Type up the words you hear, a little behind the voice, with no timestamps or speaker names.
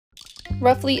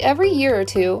Roughly every year or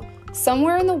two,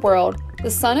 somewhere in the world,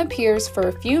 the sun appears for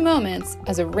a few moments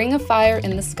as a ring of fire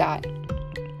in the sky.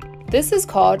 This is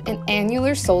called an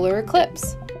annular solar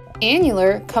eclipse.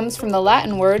 Annular comes from the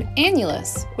Latin word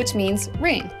annulus, which means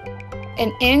ring.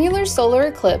 An annular solar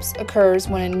eclipse occurs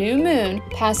when a new moon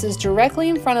passes directly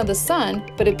in front of the sun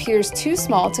but appears too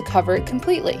small to cover it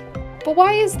completely. But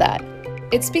why is that?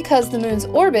 It's because the moon's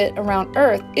orbit around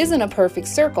Earth isn't a perfect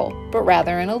circle, but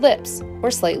rather an ellipse, or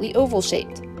slightly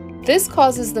oval-shaped. This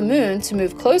causes the moon to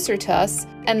move closer to us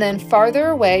and then farther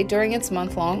away during its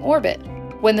month-long orbit.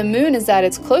 When the moon is at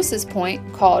its closest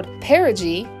point, called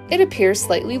perigee, it appears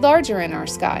slightly larger in our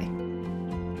sky.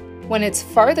 When it's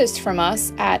farthest from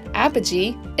us, at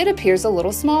apogee, it appears a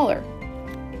little smaller.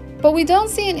 But we don't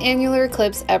see an annular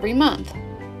eclipse every month.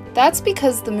 That's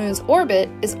because the moon's orbit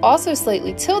is also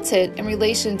slightly tilted in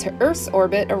relation to Earth's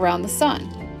orbit around the sun.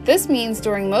 This means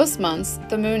during most months,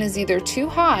 the moon is either too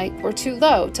high or too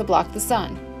low to block the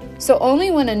sun. So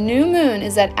only when a new moon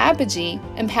is at apogee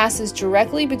and passes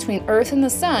directly between Earth and the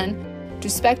sun, do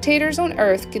spectators on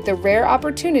Earth get the rare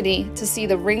opportunity to see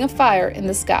the ring of fire in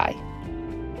the sky.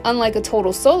 Unlike a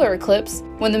total solar eclipse,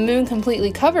 when the moon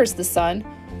completely covers the sun,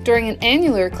 during an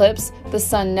annular eclipse, the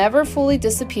sun never fully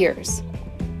disappears.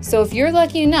 So if you're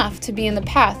lucky enough to be in the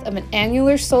path of an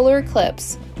annular solar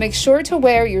eclipse, make sure to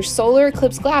wear your solar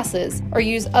eclipse glasses or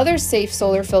use other safe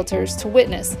solar filters to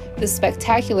witness this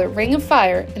spectacular ring of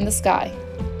fire in the sky.